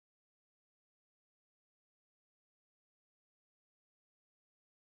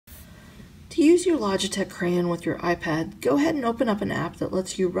To use your Logitech Crayon with your iPad, go ahead and open up an app that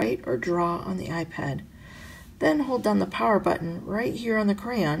lets you write or draw on the iPad. Then hold down the power button right here on the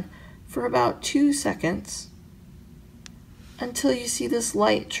crayon for about 2 seconds until you see this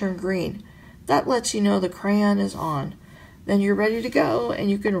light turn green. That lets you know the crayon is on. Then you're ready to go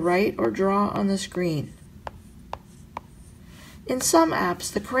and you can write or draw on the screen. In some apps,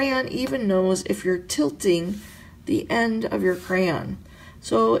 the crayon even knows if you're tilting the end of your crayon.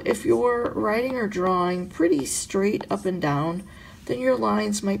 So if you're writing or drawing pretty straight up and down, then your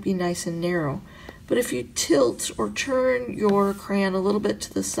lines might be nice and narrow. But if you tilt or turn your crayon a little bit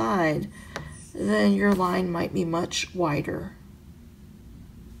to the side, then your line might be much wider.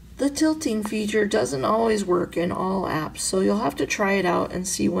 The tilting feature doesn't always work in all apps, so you'll have to try it out and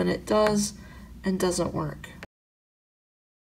see when it does and doesn't work.